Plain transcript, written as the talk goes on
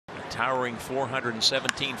towering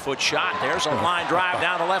 417-foot shot. There's a line drive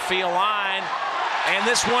down the left field line, and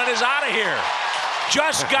this one is out of here.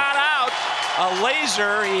 Just got out. A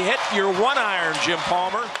laser. He hit your one iron, Jim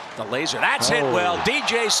Palmer. The laser. That's hit well.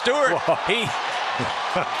 DJ Stewart. He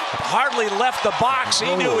hardly left the box.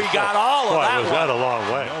 He knew he got all of that. Was that a long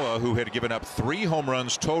way? Manoah, who had given up 3 home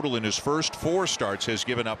runs total in his first 4 starts, has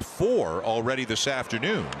given up 4 already this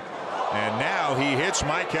afternoon. And now he hits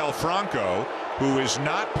Maikel Franco, who is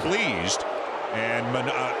not pleased. And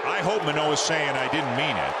I hope Manoah's saying I didn't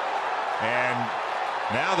mean it. And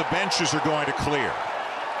now the benches are going to clear.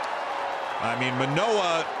 I mean,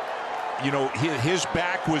 Manoah, you know, his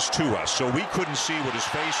back was to us, so we couldn't see what his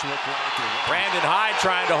face looked like. Brandon Hyde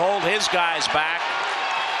trying to hold his guys back.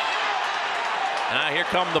 Now here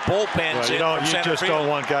come the bullpens. Well, you just don't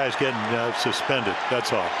want guys getting suspended.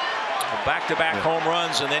 That's all. Back-to-back home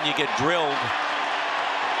runs, and then you get drilled.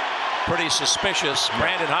 Pretty suspicious.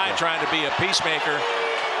 Brandon Hyde trying to be a peacemaker.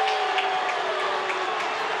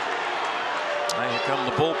 Now here come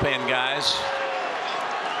the bullpen guys.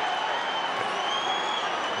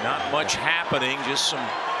 Not much happening, just some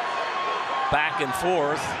back and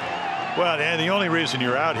forth. Well, and the only reason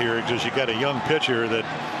you're out here is because you got a young pitcher that,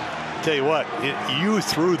 tell you what, you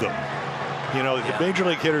threw them. You know, the major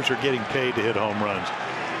league hitters are getting paid to hit home runs.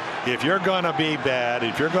 If you're going to be bad,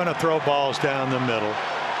 if you're going to throw balls down the middle.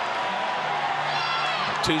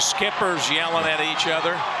 Two skippers yelling at each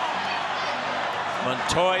other.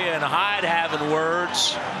 Montoya and Hyde having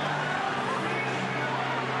words.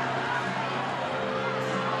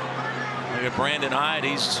 Look at Brandon Hyde.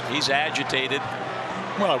 He's agitated.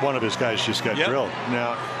 Well, one of his guys just got drilled.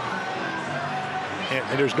 Now,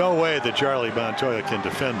 and there's no way that Charlie Montoya can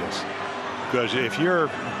defend this, because if you're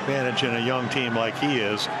managing a young team like he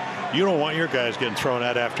is, you don't want your guys getting thrown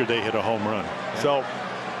out after they hit a home run. So,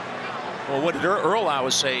 well, what did Earl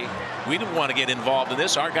always say? We didn't want to get involved in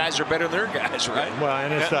this. Our guys are better than their guys, right? Well,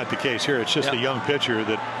 and it's not the case here. It's just a young pitcher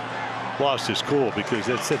that lost his cool, because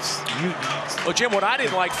it's you. Well, Jim, what I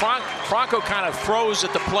didn't like, Franco kind of froze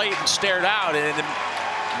at the plate and stared out, and then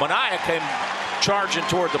Manoah came charging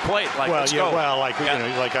toward the plate like, let's go. Well, like you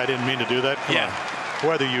know, like I didn't mean to do that. Come on.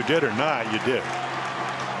 Whether you did or not, you did.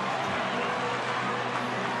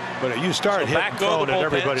 But you start hitting phone at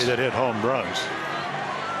everybody that hit home runs.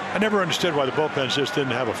 I never understood why the bullpens just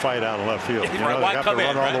didn't have a fight out in left field. You know, they have to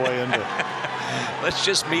run all the way into. Let's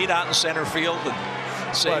just meet out in center field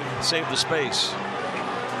and save the space.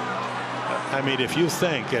 I mean, if you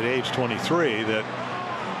think at age 23 that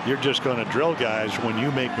you're just going to drill guys when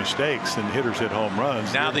you make mistakes and hitters hit home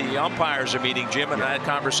runs. Now the umpires are meeting, Jim, and that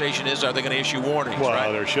conversation is, are they going to issue warnings?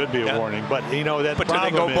 Well, there should be a warning, but you know that. But do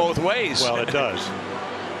they go both ways? Well, it does.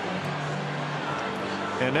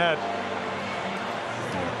 And that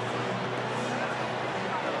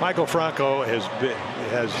Maikel Franco has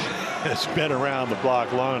been around the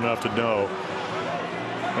block long enough to know,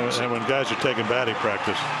 and when guys are taking batting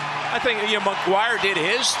practice. I think McGuire did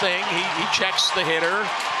his thing. He checks the hitter.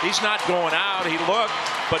 He's not going out. He looked,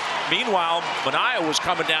 but meanwhile, Manoah was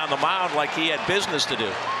coming down the mound like he had business to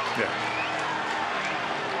do.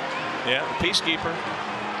 Yeah, the peacekeeper.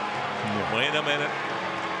 Wait a minute.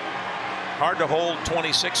 Hard to hold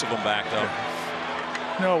 26 of them back, though.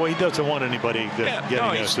 No, well, he doesn't want anybody getting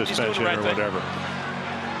a suspension or whatever.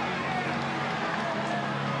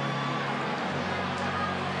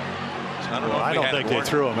 I don't think they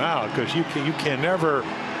threw him out, because you can never.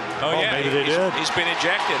 Oh yeah, maybe they did. He's been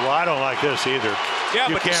ejected. Well, I don't like this either. Yeah,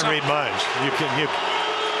 you but can't read minds.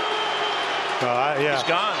 He's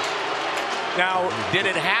gone. Now, did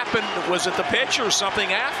it happen? Was it the pitch or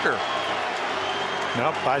something after?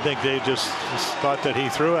 Nope, I think they just thought that he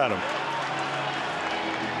threw at him.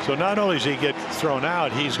 So not only does he get thrown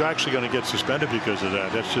out, he's actually going to get suspended because of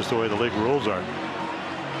that. That's just the way the league rules are.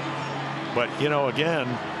 But, you know, again,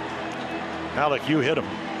 Alek, you hit him,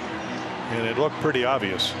 and it looked pretty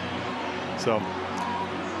obvious. So.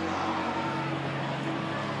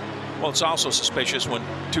 Well, it's also suspicious when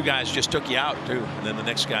two guys just took you out, too, and then the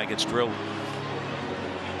next guy gets drilled.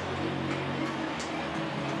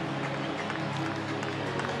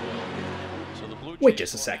 Wait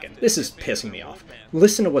just a second. This is pissing me off.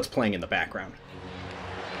 Listen to what's playing in the background.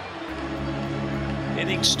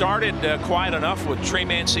 Inning started quiet enough with Trey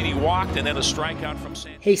Mancini walked and then a strikeout from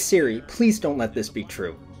San. Hey Siri, please don't let this be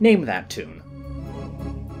true. Name that tune.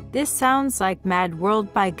 This sounds like Mad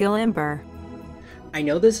World by Gil Imber. I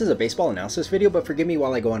know this is a baseball analysis video, but forgive me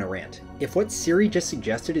while I go on a rant. If what Siri just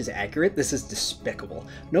suggested is accurate, this is despicable.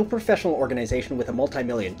 No professional organization with a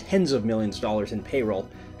multi-million, tens of millions of dollars in payroll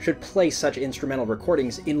should play such instrumental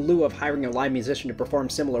recordings in lieu of hiring a live musician to perform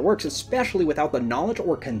similar works, especially without the knowledge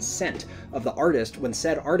or consent of the artist when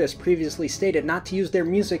said artist previously stated not to use their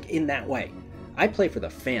music in that way. I play for the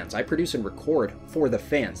fans. I produce and record for the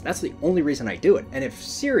fans. That's the only reason I do it. And if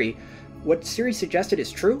what Siri suggested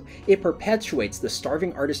is true, it perpetuates the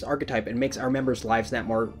starving artist archetype and makes our members' lives that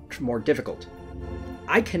more difficult.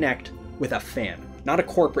 I connect with a fan, not a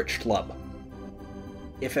corporate schlub.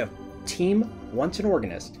 If a team wants an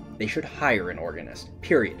organist, they should hire an organist.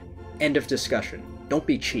 Period. End of discussion. Don't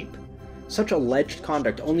be cheap. Such alleged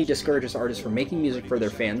conduct only discourages artists from making music for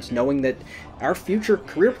their fans, knowing that our future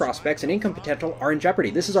career prospects and income potential are in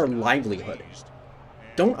jeopardy. This is our livelihood.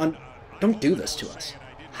 Don't do this to us.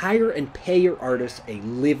 Hire and pay your artists a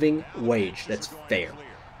living wage that's fair.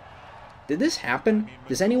 Did this happen?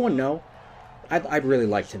 Does anyone know? I'd really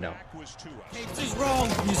like to know.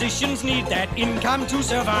 Musicians need that income to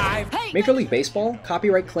survive. Major League Baseball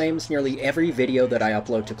copyright claims nearly every video that I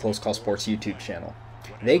upload to Close Call Sports YouTube channel.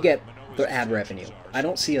 They get their ad revenue. I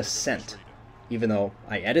don't see a cent, even though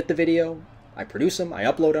I edit the video, I produce them, I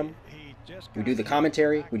upload them, we do the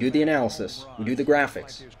commentary, we do the analysis, we do the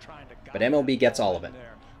graphics, but MLB gets all of it.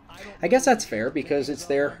 I guess that's fair because it's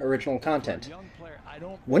their original content.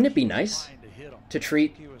 Wouldn't it be nice to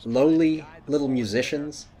treat lowly little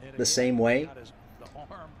musicians the same way?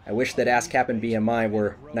 I wish that ASCAP and BMI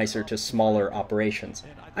were nicer to smaller operations.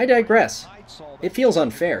 I digress. It feels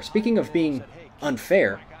unfair. Speaking of being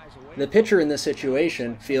unfair, the pitcher in this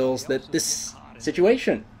situation feels that this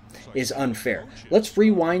situation is unfair. Let's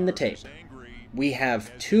rewind the tape. We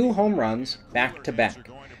have 2 home runs back to back.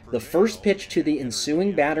 The first pitch to the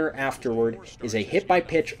ensuing batter afterward is a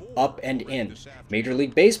hit-by-pitch up and in. Major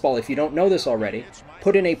League Baseball, if you don't know this already,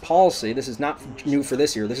 put in a policy, this is not new for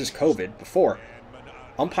this year, this is COVID, before.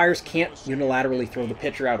 Umpires can't unilaterally throw the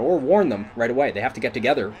pitcher out or warn them right away. They have to get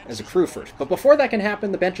together as a crew first. But before that can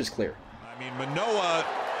happen, the bench is clear. I mean, Manoah,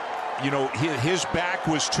 you know, his back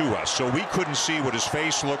was to us, so we couldn't see what his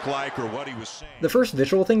face looked like or what he was saying. The first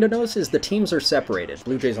visual thing to notice is the teams are separated.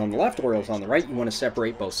 Blue Jays on the left, Orioles on the right. You want to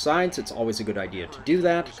separate both sides. It's always a good idea to do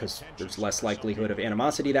that because there's less likelihood of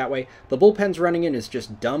animosity that way. The bullpens running in is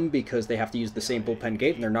just dumb because they have to use the same bullpen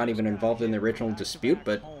gate and they're not even involved in the original dispute,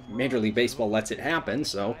 but Major League Baseball lets it happen,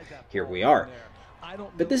 so here we are.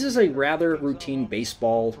 But this is a rather routine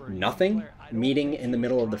baseball nothing meeting in the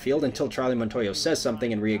middle of the field until Charlie Montoya says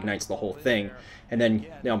something and reignites the whole thing, and then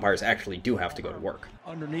the umpires actually do have to go to work.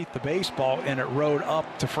 Underneath the baseball, and it rode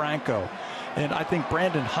up to Franco. And I think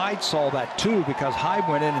Brandon Hyde saw that too, because Hyde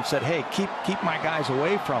went in and said, hey, keep my guys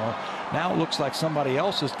away from him. Now it looks like somebody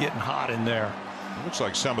else is getting hot in there. It looks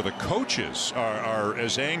like some of the coaches are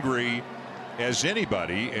as angry as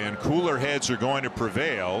anybody, and cooler heads are going to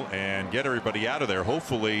prevail and get everybody out of there,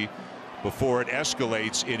 hopefully, before it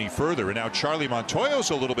escalates any further. And now Charlie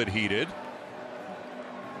Montoya's a little bit heated.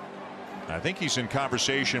 I think he's in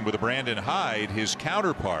conversation with Brandon Hyde, his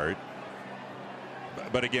counterpart.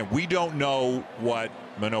 But again, we don't know what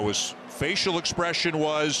Manoah's facial expression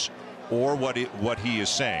was or what he is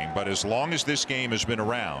saying. But as long as this game has been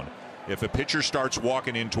around, if a pitcher starts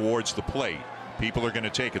walking in towards the plate, people are going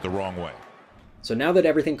to take it the wrong way. So now that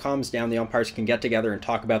everything calms down, the umpires can get together and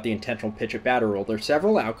talk about the intentional pitch at batter rule. There are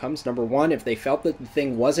several outcomes. Number one, if they felt that the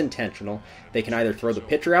thing was intentional, they can either throw the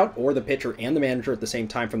pitcher out or the pitcher and the manager at the same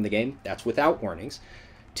time from the game. That's without warnings.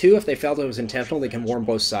 2, if they felt it was intentional, they can warn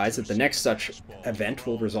both sides that the next such event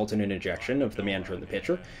will result in an ejection of the manager and the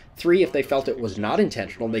pitcher. 3, if they felt it was not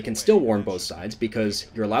intentional, they can still warn both sides because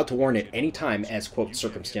you're allowed to warn at any time as, quote,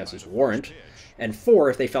 circumstances warrant. And 4,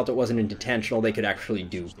 if they felt it wasn't intentional, they could actually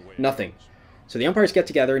do nothing. So the umpires get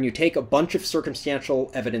together and you take a bunch of circumstantial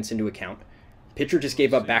evidence into account. Pitcher just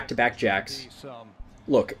gave up back-to-back jacks.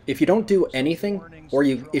 Look, if you don't do anything or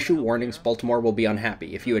you issue warnings, Baltimore will be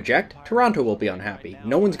unhappy. If you eject, Toronto will be unhappy.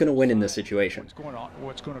 No one's going to win in this situation.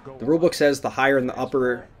 The rulebook says the higher and the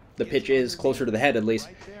upper the pitch is, closer to the head at least,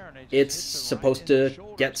 it's supposed to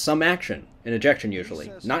get some action, an ejection usually.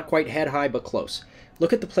 Not quite head high, but close.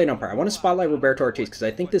 Look at the plate umpire. I want to spotlight Roberto Ortiz because I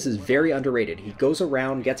think this is very underrated. He goes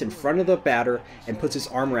around, gets in front of the batter, and puts his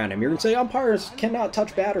arm around him. You're going to say umpires cannot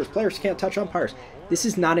touch batters, players can't touch umpires. This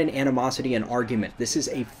is not an animosity and argument. This is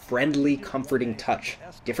a friendly, comforting touch.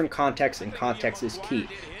 Different context, and context is key.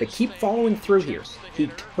 But keep following through here. He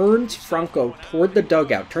turns Franco toward the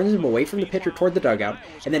dugout, turns him away from the pitcher toward the dugout,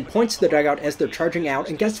 and then points to the dugout as they're charging out.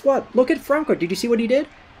 And guess what? Look at Franco. Did you see what he did?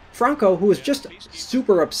 Franco, who was just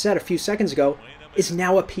super upset a few seconds ago, is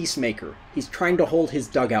now a peacemaker. He's trying to hold his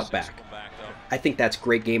dugout back. I think that's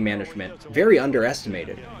great game management, very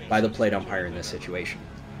underestimated by the plate umpire in this situation.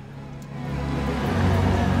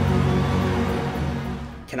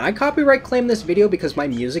 Can I copyright claim this video because my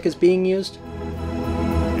music is being used?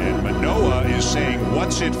 And Manoah is saying,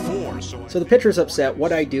 what's it for? So the pitcher's upset,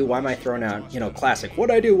 what'd I do, why am I thrown out? You know, classic,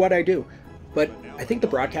 what'd I do? But I think the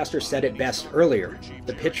broadcaster said it best earlier.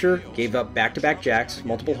 The pitcher gave up back-to-back jacks,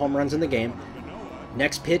 multiple home runs in the game.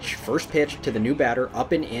 Next pitch, first pitch to the new batter,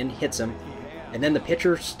 up and in, hits him. And then the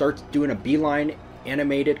pitcher starts doing a beeline,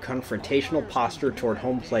 animated, confrontational posture toward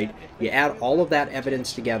home plate. You add all of that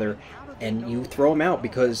evidence together, and you throw him out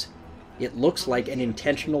because it looks like an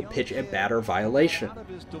intentional pitch at batter violation.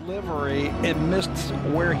 His delivery and missed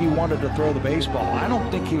where he wanted to throw the baseball. I don't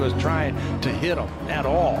think he was trying to hit him at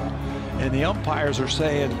all. And the umpires are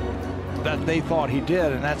saying that they thought he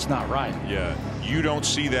did, and that's not right. Yeah, you don't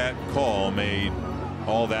see that call made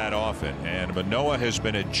all that often. And Manoah has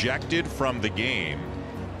been ejected from the game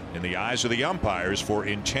in the eyes of the umpires for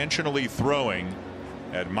intentionally throwing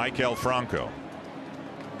at Maikel Franco.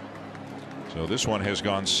 So this one has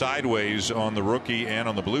gone sideways on the rookie and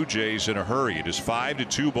on the Blue Jays in a hurry. It is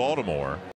 5-2 Baltimore.